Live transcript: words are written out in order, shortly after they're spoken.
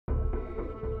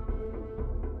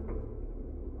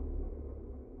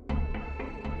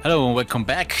Hello and welcome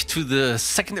back to the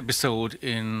second episode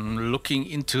in looking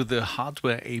into the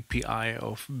hardware API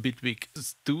of Bitwig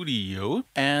Studio.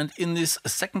 And in this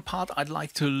second part, I'd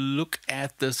like to look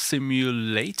at the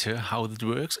simulator, how it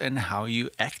works and how you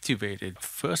activate it.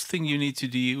 First thing you need to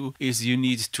do is you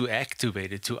need to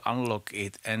activate it, to unlock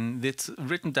it. And it's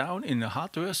written down in the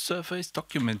hardware surface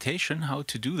documentation how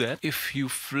to do that. If you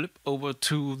flip over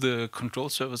to the control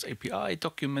surface API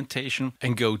documentation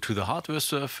and go to the hardware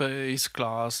surface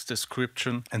class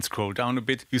description and scroll down a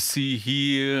bit, you see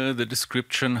here the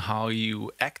description how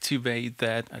you activate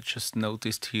that. I just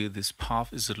noticed here this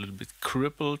path is a little bit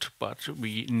crippled, but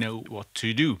we know what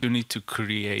to do. You need to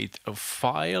create a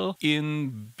file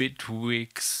in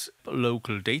Bitwig's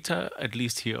local data, at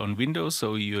least here on Windows.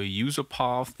 So your user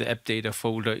path, the app data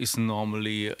folder is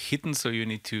normally hidden, so you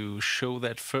need to show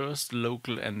that first,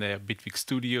 local and there Bitwig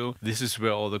Studio. This is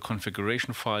where all the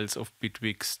configuration files of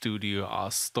Bitwig Studio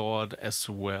are stored, as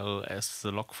well as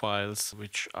the log files,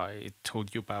 which I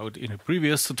told you about in a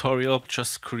previous tutorial.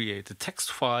 Just create a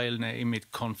text file, name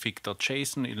it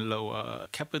config.json in lower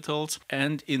capitals,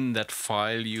 and in that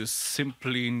file you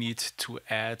simply need to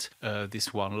add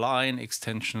this one line,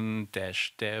 extension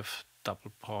 -dev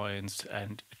double points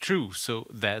and true. So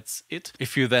that's it.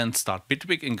 If you then start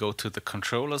Bitwig and go to the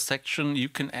controller section, you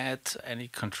can add any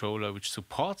controller which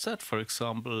supports that. For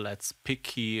example, let's pick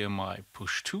here my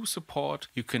push-to support.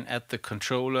 You can add the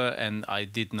controller, and I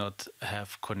did not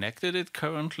have connected it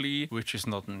currently, which is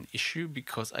not an issue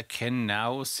because I can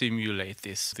now simulate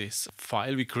this. This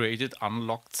file we created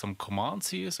unlocked some commands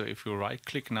here. So if you right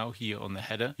click now here on the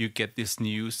header, you get this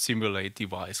new simulate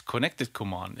device connected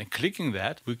command, and clicking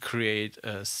that we create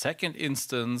a second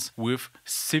instance with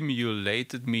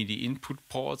simulated MIDI input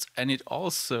ports, and it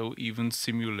also even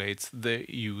simulates the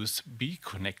USB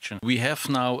connection. We have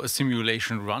now a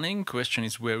simulation running. Question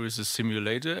is, where is the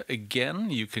simulator?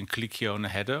 Again, you can click here on the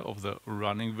header of the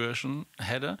running version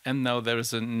header, and now there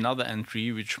is another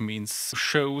entry which means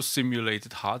show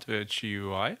simulated hardware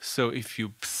GUI. So if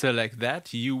you select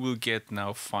that, you will get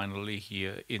now finally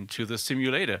here into the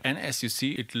simulator, and as you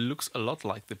see, it looks a lot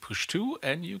like the push-to,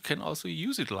 and you can also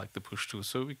use it like the push-to.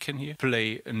 So we can here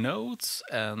play notes,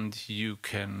 and you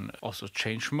can also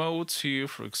change modes here.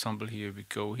 For example, here we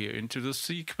go here into the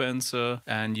sequencer,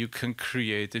 and you can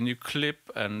create a new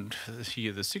clip, and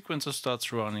here the sequencer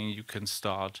starts running. You can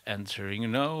start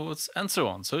entering notes and so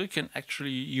on. So you can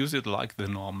actually use it like the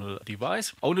normal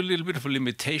device. Only a little bit of a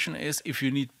limitation is if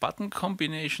you need button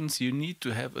combinations, you need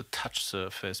to have a touch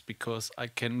surface, because I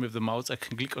can, with the mouse, I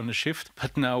can click on the shift,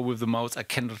 but now with the mouse, I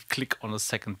cannot click on a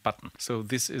second button. So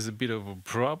this is a bit of a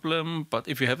problem, but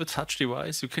if you have a touch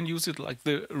device, you can use it like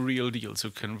the real deal. So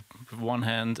you can with one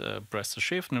hand press the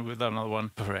shift, and with another one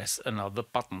press another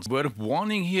button. Word of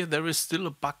warning here, there is still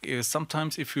a bug.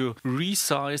 Sometimes if you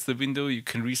resize the window, you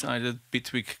can resize it,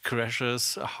 Bitwig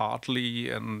crashes hardly,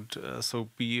 and so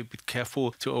be a bit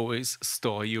careful to always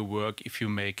store your work if you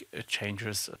make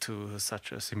changes to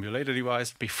such a simulator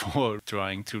device before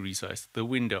trying to resize the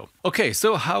window. Okay,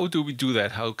 so how do we do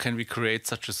that? How can we create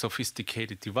such a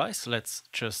sophisticated device? Let's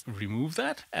just remove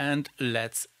that, and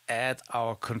let's add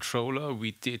our controller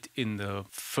we did in the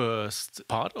first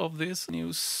part of this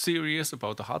new series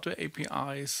about the hardware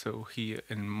API. So here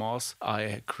in Moz,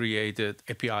 I created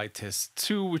API test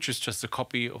 2, which is just a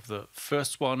copy of the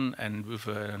first one, and with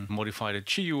a modified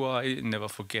GUI. Never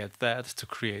forget that, to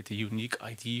create a unique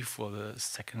ID for the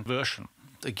second version.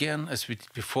 Again, as we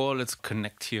did before, let's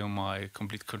connect here my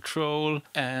complete control.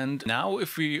 And now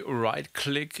if we right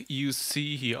click, you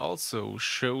see here also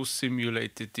show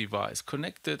simulated device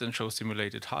connected and show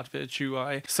simulated hardware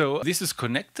GUI. So this is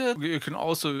connected. You can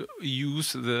also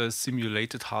use the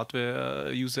simulated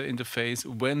hardware user interface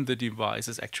when the device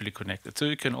is actually connected. So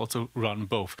you can also run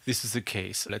both. This is the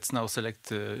case. Let's now select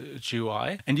the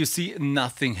GUI, and you see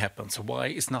nothing happens. Why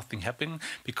is nothing happening?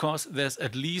 Because there's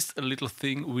at least a little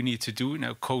thing we need to do.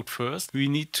 Now code first. We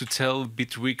need to tell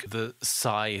Bitwig the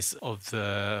size of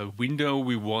the window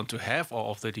we want to have, or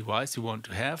of the device we want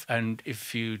to have. And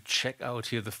if you check out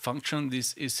here the function,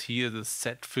 this is here the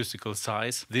set physical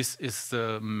size. This is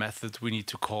the method we need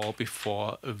to call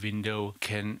before a window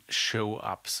can show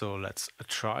up. So let's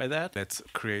try that. Let's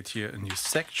create here a new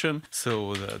section.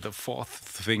 So the fourth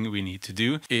thing we need to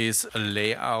do is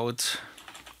layout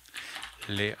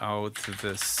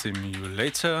the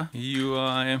simulator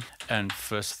UI, and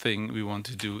first thing we want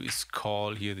to do is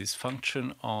call here this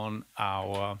function on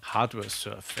our hardware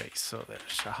surface. So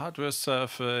there's a hardware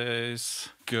surface,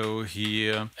 go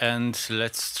here, and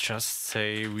let's just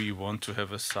say we want to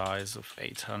have a size of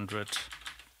 800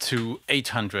 to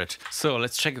 800. So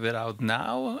let's check that out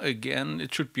now. Again,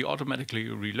 it should be automatically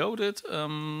reloaded.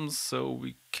 So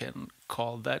we can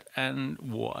call that, and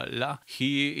voila,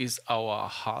 here is our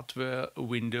hardware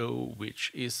window,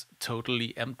 which is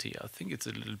totally empty. I think it's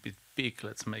a little bit big.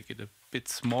 Let's make it a bit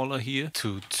smaller here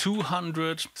to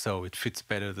 200, so it fits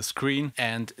better the screen.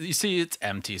 And you see it's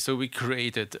empty. So we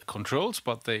created controls,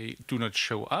 but they do not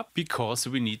show up because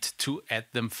we need to add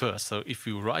them first. So if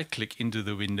you right click into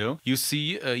the window, you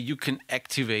see you can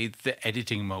activate the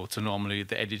editing mode. So normally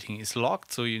the editing is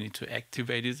locked, so you need to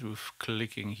activate it with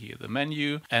clicking here the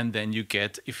menu, and then you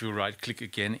get, if you right click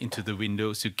again into the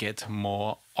windows, you get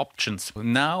more options.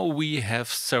 Now we have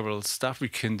several stuff we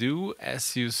can do.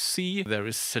 As you see, there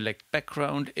is select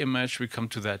background image. We come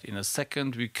to that in a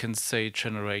second. We can say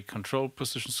generate control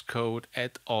positions code,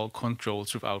 add all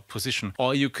controls without position,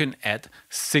 or you can add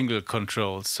single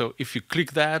controls. So if you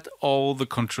click that, all the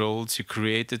controls you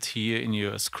created here in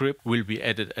your script will be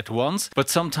added at once. But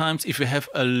sometimes if you have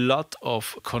a lot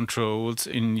of controls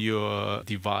in your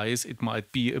device, it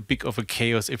might be a bit of a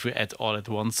chaos if you add all at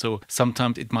once. So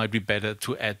sometimes it might be better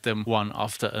to add them one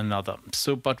after another.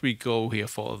 So, but we go here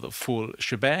for the full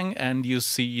shebang, and you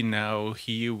see now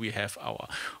here we have our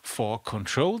 4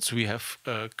 controls we have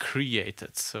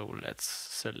created. So let's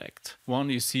select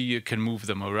one. You see you can move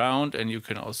them around, and you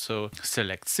can also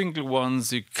select single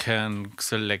ones. You can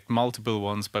select multiple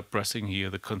ones by pressing here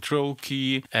the control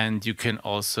key, and you can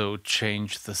also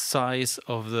change the size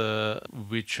of the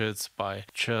widgets by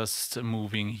just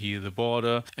moving here the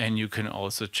border, and you can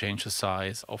also change the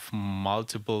size of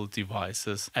multiple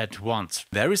devices at once.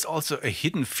 There is also a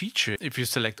hidden feature. If you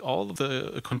select all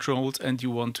the controls and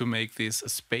you want to make this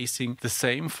spacing the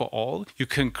same for all, you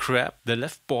can grab the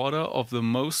left border of the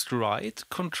most right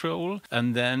control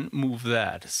and then move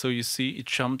that. So you see it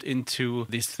jumped into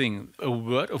this thing. A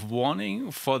word of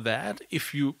warning for that: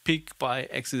 if you pick by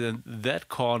accident that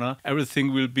corner,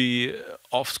 everything will be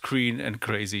off screen and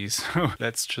crazy. So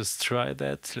let's just try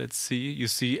that. Let's see. You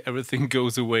see everything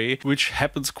goes away, which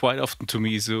happens quite often to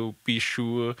me, so be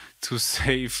sure to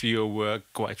save your work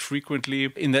quite frequently.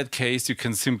 In that case, you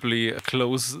can simply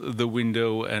close the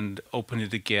window and open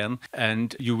it again,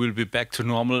 and you will be back to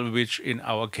normal, which in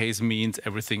our case means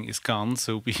everything is gone.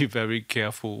 So be very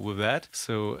careful with that.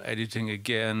 So editing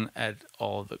again, add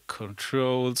all the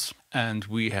controls, and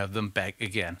we have them back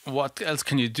again. What else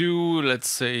can you do? Let's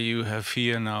say you have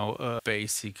here now a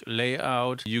basic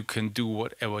layout. You can do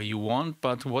whatever you want,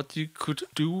 but what you could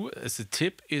do as a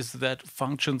tip is that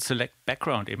function select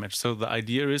background image. So the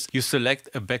idea is you select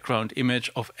a background image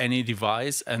of any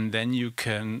device, and then you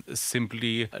can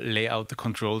simply lay out the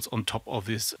controls on top of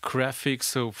this graphic.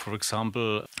 So for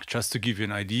example, just to give you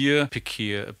an idea, pick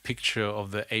here a picture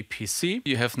of the APC.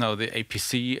 You have now the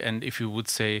APC, and if you would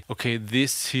say, okay,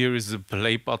 this here is the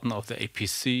play button of the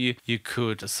APC, you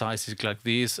could size it like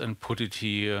this and put it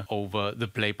here over the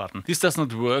play button. This does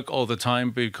not work all the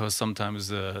time because sometimes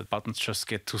the buttons just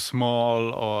get too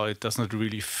small, or it does not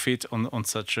really fit on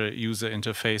such a user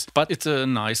interface. But it's a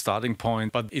nice starting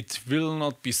point, but it will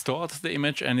not be stored, the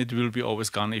image, and it will be always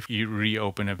gone if you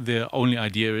reopen it. The only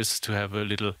idea is to have a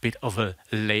little bit of a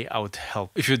layout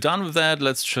help. If you're done with that,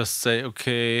 let's just say,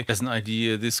 okay, as an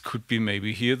idea, this could be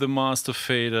maybe here the master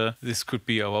fader, this could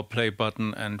be our play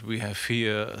button, and we have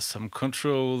here some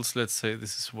controls. Let's say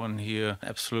this is one here,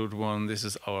 absolute one, this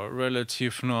is our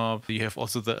relative knob. You have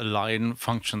also the align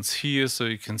functions here, so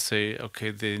you can say,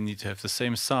 okay, they need to have the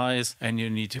same size, and you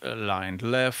need to align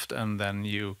left, and then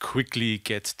you quickly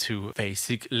get to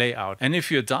basic layout. And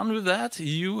if you're done with that,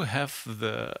 you have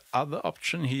the other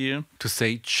option here to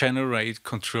say generate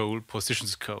control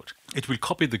positions code. It will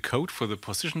copy the code for the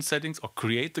position settings or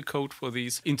create the code for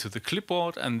these into the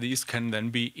clipboard, and these can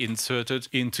then be inserted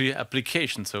into your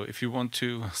application. So if you want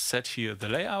to set here the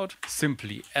layout,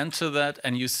 simply enter that,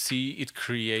 and you see it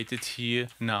created here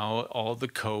now all the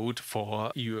code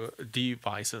for your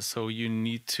devices. So you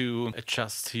need to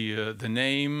adjust here the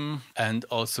name, and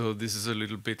also this is a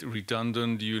little bit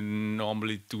redundant. You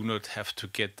normally do not have to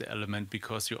get the element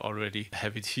because you already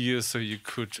have it here. So you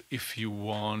could, if you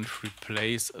want,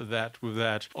 replace that with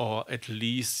that, or at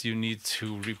least you need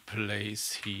to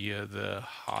replace here the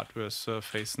hardware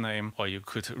surface name, or you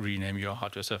could rename your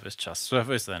hardware surface just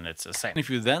surface, then it's the same. If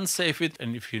you then save it,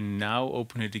 and if you now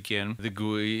open it again, the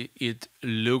GUI, it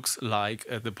looks like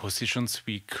the positions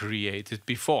we created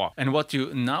before. And what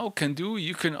you now can do,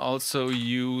 you can also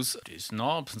use these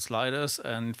knobs and sliders,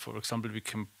 and for example, we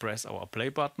can press our play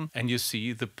button, and you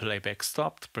see the playback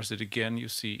stopped. Press it again, you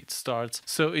see it starts.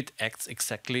 So it acts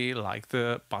exactly like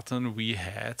the button we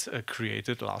had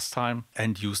created last time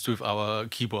and used with our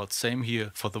keyboard. Same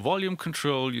here for the volume control.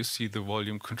 control. You see the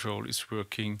volume control is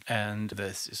working, and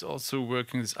this is also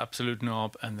working, this absolute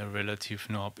knob, and the relative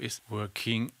knob is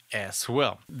working as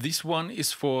well. This one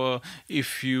is for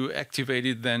if you activate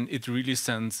it, then it really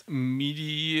sends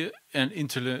MIDI and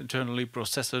internally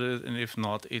processes it, and if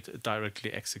not, it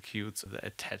directly executes the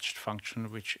attached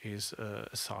function which is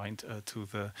assigned to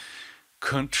the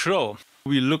control.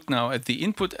 We looked now at the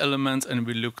input elements and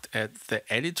we looked at the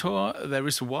editor. There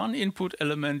is one input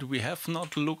element we have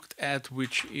not looked at,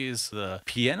 which is the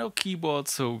piano keyboard.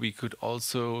 So we could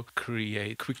also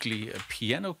create quickly a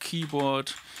piano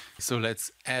keyboard. So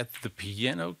let's add the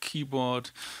piano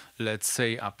keyboard. Let's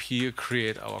say up here,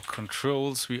 create our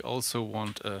controls. We also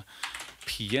want a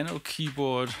piano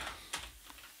keyboard.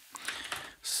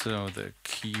 So the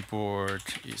keyboard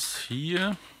is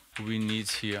here. We need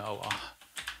here our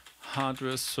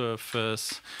hardware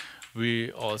surface. We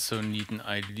also need an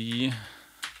ID.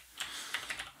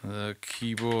 The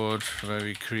keyboard,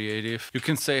 very creative. You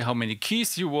can say how many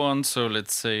keys you want. So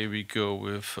let's say we go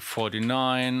with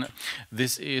 49.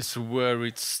 This is where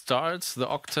it starts, the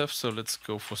octave. So let's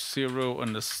go for 0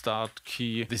 on the start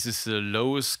key. This is the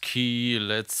lowest key.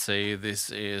 Let's say this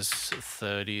is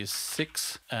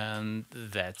 36, and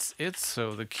that's it.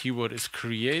 So the keyboard is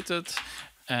created.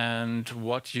 And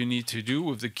what you need to do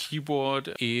with the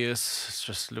keyboard is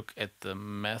just look at the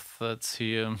methods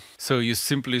here. So you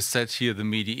simply set here the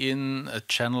MIDI in, a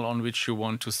channel on which you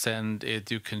want to send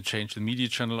it. You can change the MIDI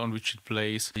channel on which it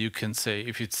plays. You can say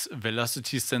if it's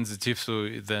velocity sensitive, so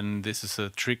then this is a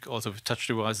trick also with touch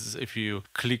devices. If you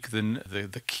click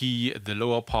the key at the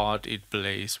lower part, it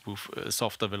plays with a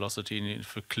softer velocity, and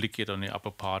if you click it on the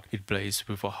upper part, it plays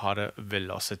with a harder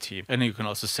velocity. And you can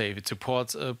also say if it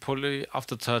supports poly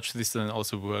aftertouch. This then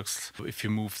also works if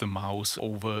you move the mouse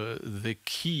over the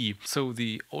key. So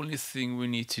the only thing we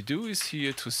need to do is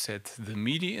here to set the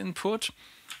MIDI input,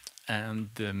 and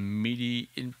the MIDI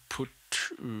input.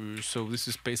 So this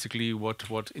is basically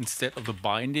what instead of the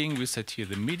binding, we set here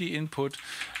the MIDI input,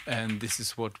 and this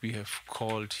is what we have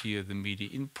called here the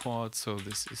MIDI import. So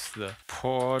this is the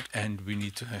port, and we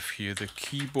need to have here the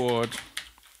keyboard.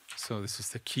 So this is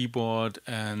the keyboard,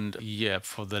 and yeah,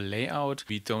 for the layout,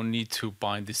 we don't need to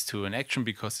bind this to an action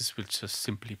because this will just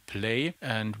simply play,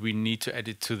 and we need to add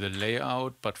it to the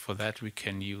layout, but for that we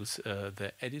can use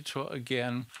the editor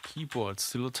again. Keyboard,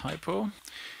 still a typo.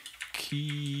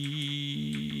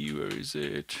 Where is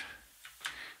it?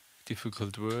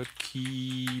 Difficult word,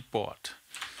 keyboard.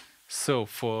 So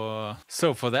for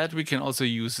that we can also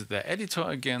use the editor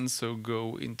again. So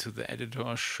go into the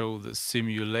editor, show the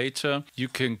simulator. You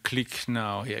can click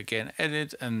now here again,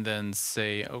 edit, and then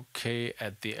say okay,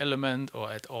 add the element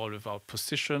or add all without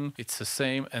position. It's the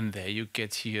same, and there you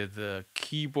get here the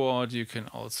keyboard. You can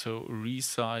also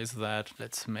resize that.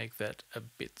 Let's make that a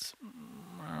bit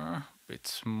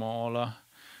smaller.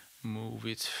 Move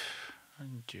it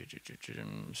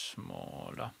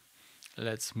smaller.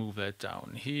 Let's move that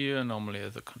down here. Normally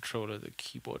as a controller, the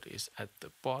keyboard is at the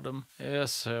bottom. Yeah,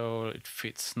 so it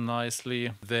fits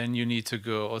nicely. Then you need to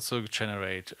go also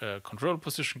generate a control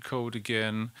position code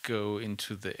again. Go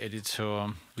into the editor.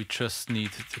 We just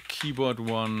need the keyboard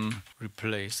one.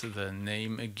 Replace the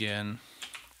name again.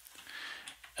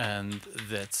 And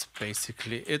that's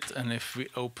basically it. And if we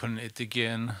open it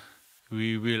again,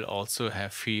 we will also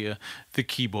have here the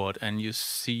keyboard, and you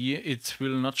see it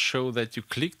will not show that you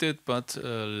clicked it, but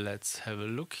let's have a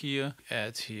look here.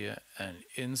 Add here an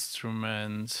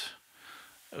instrument,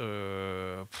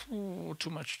 too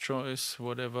much choice,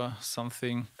 whatever,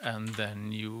 something, and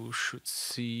then you should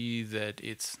see that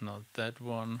it's not that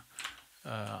one.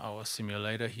 Our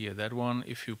simulator here, that one.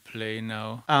 If you play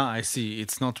now, I see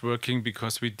it's not working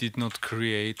because we did not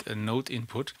create a note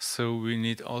input. So we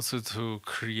need also to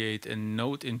create a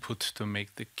note input to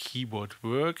make the keyboard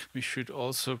work. We should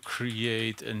also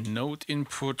create a note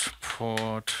input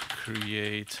port,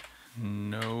 create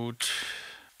note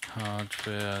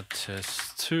hardware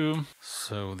test 2.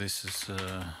 So this is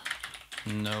a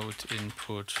note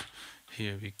input.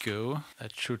 Here we go.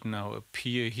 That should now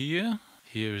appear here.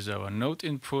 Here is our note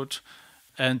input,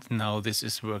 and now this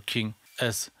is working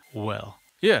as well.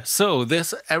 Yeah, so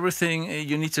there's everything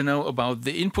you need to know about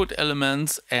the input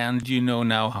elements, and you know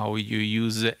now how you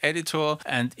use the editor.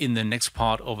 And in the next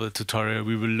part of the tutorial,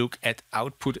 we will look at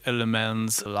output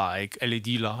elements like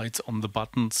LED lights on the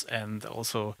buttons and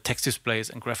also text displays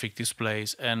and graphic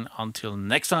displays. And until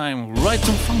next time, write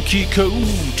some funky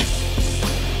code!